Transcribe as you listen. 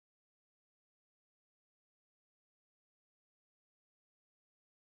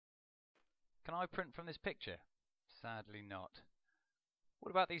Can I print from this picture? Sadly not.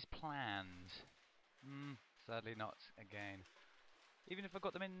 What about these plans? Sadly not again. Even if I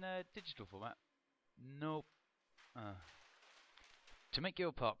got them in digital format? Nope. To make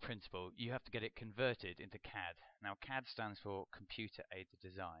your part printable, you have to get it converted into CAD. Now, CAD stands for Computer Aided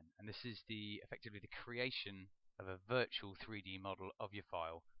Design, and this is effectively the creation of a virtual 3D model of your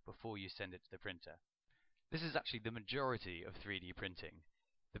file before you send it to the printer. This is actually the majority of 3D printing.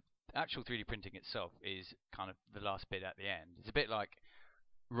 The actual 3D printing itself is kind of the last bit at the end. It's a bit like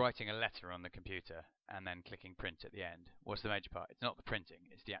writing a letter on the computer and then clicking print at the end. What's the major part? It's not the printing,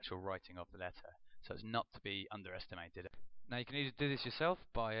 it's the actual writing of the letter. So it's not to be underestimated. Now you can either do this yourself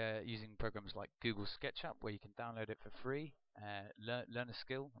by using programs like Google SketchUp, where you can download it for free, learn a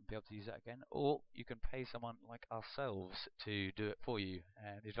skill and be able to use that again, or you can pay someone like ourselves to do it for you.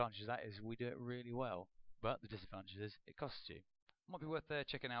 The advantage of that is we do it really well, but the disadvantage is it costs you. It might be worth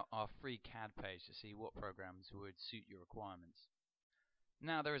checking out our free CAD page to see what programs would suit your requirements.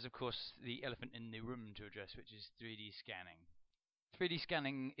 Now there is of course the elephant in the room to address, which is 3D scanning. 3D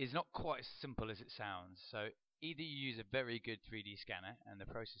scanning is not quite as simple as it sounds. So either you use a very good 3D scanner and the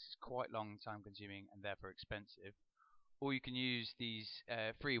process is quite long, time consuming and therefore expensive, or you can use these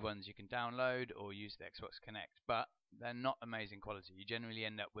free ones you can download or use the Xbox Connect, but they're not amazing quality. You generally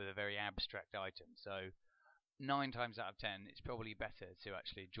end up with a very abstract item. So 9 times out of 10 it's probably better to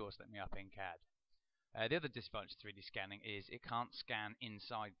actually draw something up in CAD. The other disadvantage of 3D scanning is it can't scan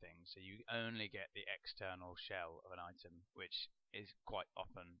inside things, so you only get the external shell of an item, which is quite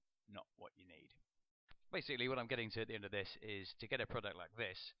often not what you need. Basically, what I'm getting to at the end of this is to get a product like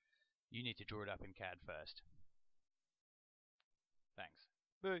this, you need to draw it up in CAD first. Thanks.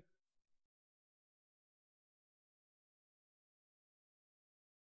 Bye.